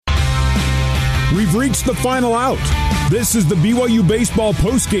We've reached the final out. This is the BYU Baseball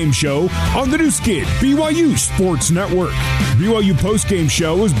Postgame Show on the new Skid BYU Sports Network. BYU Postgame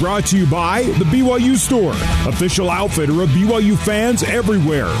Show is brought to you by the BYU Store, official outfitter of BYU fans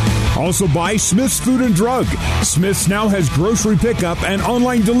everywhere. Also by Smith's Food and Drug. Smith's now has grocery pickup and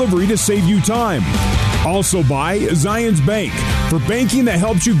online delivery to save you time. Also by Zions Bank. For banking that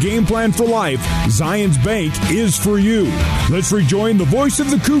helps you game plan for life, Zions Bank is for you. Let's rejoin the voice of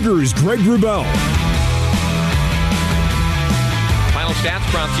the Cougars, Greg Wrubell. Final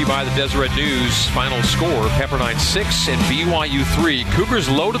stats brought to you by the Deseret News. Final score, Pepperdine 6 and BYU 3. Cougars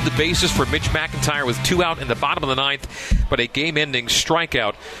loaded the bases for Mitch McIntyre with 2 out in the bottom of the ninth, but a game-ending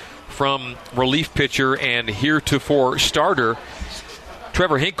strikeout from relief pitcher and heretofore starter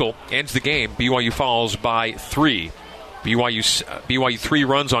Trevor Hinkle ends the game. BYU falls by 3. BYU 3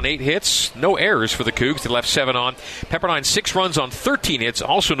 runs on 8 hits, no errors for the Cougs. They left 7 on. Pepperdine 6 runs on 13 hits,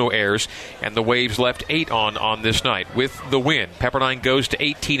 also no errors, and the Waves left 8 on this night with the win. Pepperdine goes to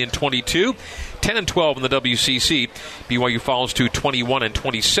 18-22, 10-12 in the WCC. BYU falls to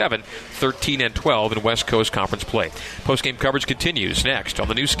 21-27, 13-12 in West Coast Conference play. Postgame coverage continues next on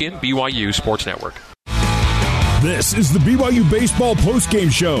the new Skin BYU Sports Network. This is the BYU Baseball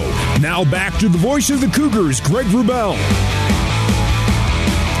Postgame Show. Now back to the voice of the Cougars, Greg Wrubell.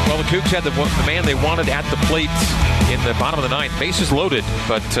 Well, the Cougs had the man they wanted at the plate in the bottom of the ninth. Bases loaded,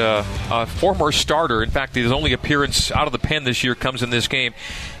 but a former starter, in fact, his only appearance out of the pen this year comes in this game,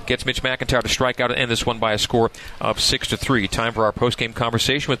 gets Mitch McIntyre to strike out and end this one by a score of 6-3. Time for our postgame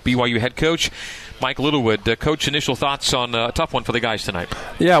conversation with BYU head coach Mike Littlewood. Coach, initial thoughts on a tough one for the guys tonight?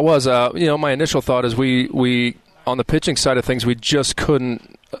 Yeah, it was. My initial thought is we on the pitching side of things, we just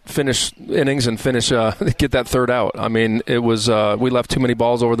couldn't finish innings and get that third out. I mean, it was we left too many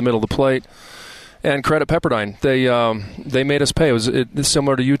balls over the middle of the plate. And credit Pepperdine, they made us pay. It's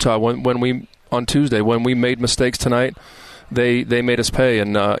similar to Utah when we on Tuesday when we made mistakes tonight. They made us pay,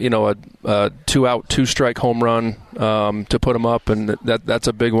 and a 2-out, 2-strike home run to put them up, and that's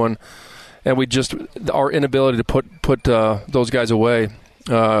a big one. And our inability to put those guys away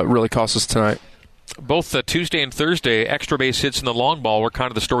really cost us tonight. Both Tuesday and Thursday, extra base hits and the long ball were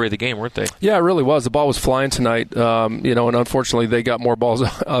kind of the story of the game, weren't they? Yeah, it really was. The ball was flying tonight, and unfortunately they got more balls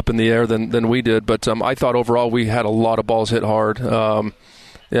up in the air than we did. But I thought overall we had a lot of balls hit hard,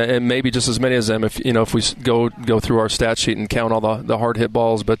 and maybe just as many as them if we go through our stat sheet and count all the hard hit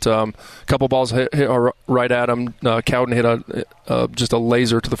balls. But a couple balls hit right at him. Cowden hit just a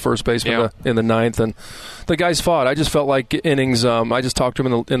laser to the first baseman in the ninth, and the guys fought. I just felt like innings. I just talked to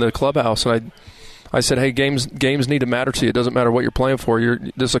him in the clubhouse, and I said, hey, games need to matter to you. It doesn't matter what you're playing for.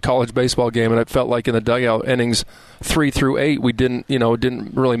 This is a college baseball game, and it felt like in the dugout, innings 3 through 8, we didn't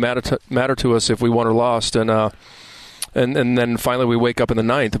really matter to us if we won or lost, and then finally we wake up in the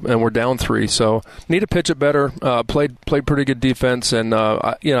ninth and we're down 3. So need to pitch it better. Played pretty good defense, and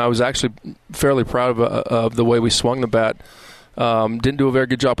I was actually fairly proud of the way we swung the bat. Didn't do a very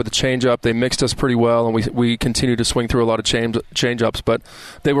good job with the changeup. They mixed us pretty well, and we continued to swing through a lot of changeups. But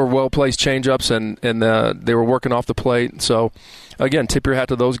they were well-placed changeups, and they were working off the plate. So, again, tip your hat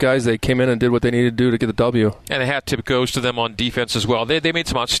to those guys. They came in and did what they needed to do to get the W. And a hat tip goes to them on defense as well. They made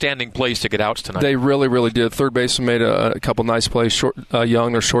some outstanding plays to get outs tonight. They really, really did. Third baseman made a couple nice plays.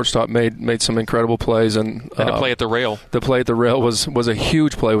 Young, their shortstop, made some incredible plays. And a play at the rail. The play at the rail was a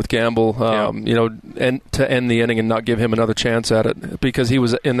huge play with Gamble, and to end the inning and not give him another chance at it, because he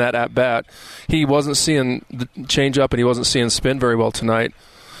was in that at-bat. He wasn't seeing the change-up and he wasn't seeing spin very well tonight.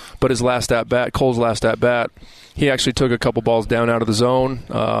 But his last at-bat, Cole's last at-bat, he actually took a couple balls down out of the zone,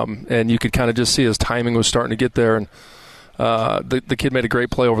 and you could kind of just see his timing was starting to get there, and the kid made a great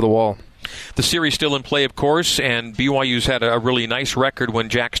play over the wall. The series still in play, of course, and BYU's had a really nice record when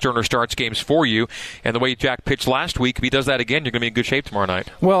Jack Sterner starts games for you. And the way Jack pitched last week, if he does that again, you're going to be in good shape tomorrow night.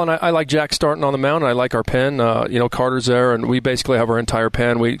 Well, and I like Jack starting on the mound, and I like our pen. Carter's there, and we basically have our entire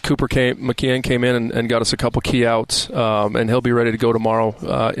pen. McKeon came in and got us a couple key outs, and he'll be ready to go tomorrow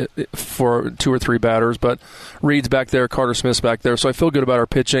for 2 or 3 batters. But Reed's back there, Carter Smith's back there, so I feel good about our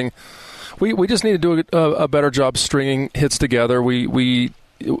pitching. We just need to do a better job stringing hits together. We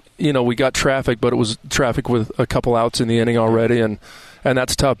got traffic, but it was traffic with a couple outs in the inning already, and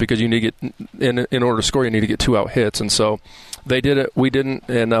that's tough because you need to get in order to score. You need to get 2 out hits, and so they did it. We didn't,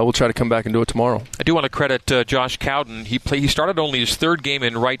 and we'll try to come back and do it tomorrow. I do want to credit Josh Cowden. He started only his 3rd game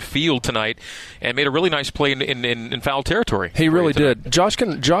in right field tonight, and made a really nice play in foul territory. He really did. Josh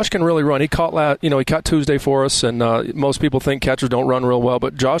can really run. He caught Tuesday for us, and most people think catchers don't run real well,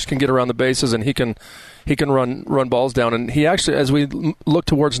 but Josh can get around the bases, and he can run balls down. And he actually, as we look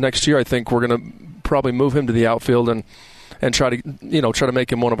towards next year, I think we're going to probably move him to the outfield and and try to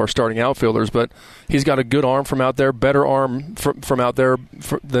make him one of our starting outfielders. But he's got a good arm from out there, better arm from out there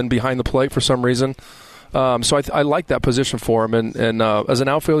than behind the plate for some reason. So I like that position for him. And as an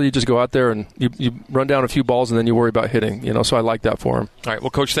outfielder, you just go out there and you run down a few balls and then you worry about hitting. So I like that for him. All right.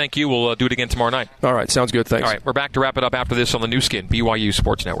 Well, Coach, thank you. We'll do it again tomorrow night. All right. Sounds good. Thanks. All right. We're back to wrap it up after this on the new skin, BYU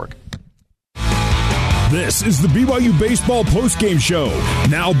Sports Network. This is the BYU Baseball Postgame Show.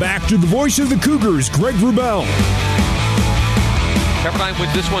 Now back to the voice of the Cougars, Greg Wrubell. Pepperdine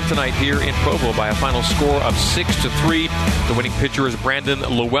wins this one tonight here in Provo by a final score of 6-3. The winning pitcher is Brandon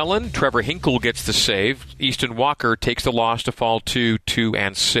Llewellyn. Trevor Hinkle gets the save. Easton Walker takes the loss to fall to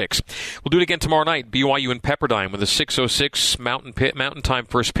 2-6. We'll do it again tomorrow night. BYU and Pepperdine with a 6:06 Mountain Time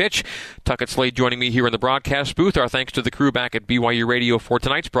first pitch. Tuckett Slade joining me here in the broadcast booth. Our thanks to the crew back at BYU Radio for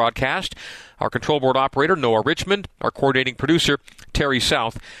tonight's broadcast. Our control board operator, Noah Richmond. Our coordinating producer, Terry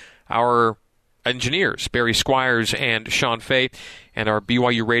South. Our engineers, Barry Squires and Sean Fay, and our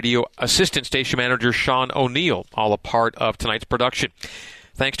BYU Radio assistant station manager, Sean O'Neill, all a part of tonight's production.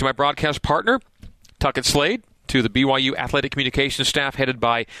 Thanks to my broadcast partner, Tuckett Slade, to the BYU Athletic Communications staff headed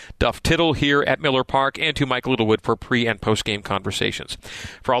by Duff Tittle here at Miller Park, and to Mike Littlewood for pre- and post-game conversations.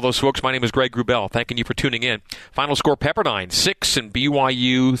 For all those folks, my name is Greg Wrubell. Thanking you for tuning in. Final score, Pepperdine 6 and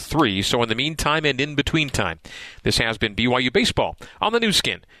BYU 3. So in the meantime and in between time, this has been BYU Baseball on the new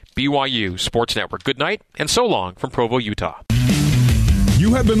skin, BYU Sports Network. Good night and so long from Provo, Utah.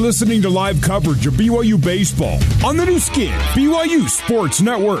 You have been listening to live coverage of BYU Baseball on the new skin, BYU Sports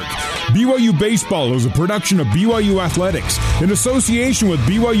Network. BYU Baseball is a production of BYU Athletics in association with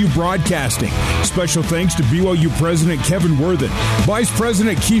BYU Broadcasting. Special thanks to BYU President Kevin Worthen, Vice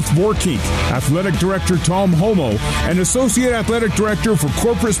President Keith Vorkink, Athletic Director Tom Homo, and Associate Athletic Director for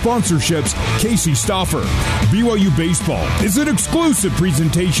Corporate Sponsorships, Casey Stauffer. BYU Baseball is an exclusive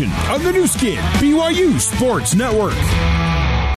presentation of the new skin, BYU Sports Network.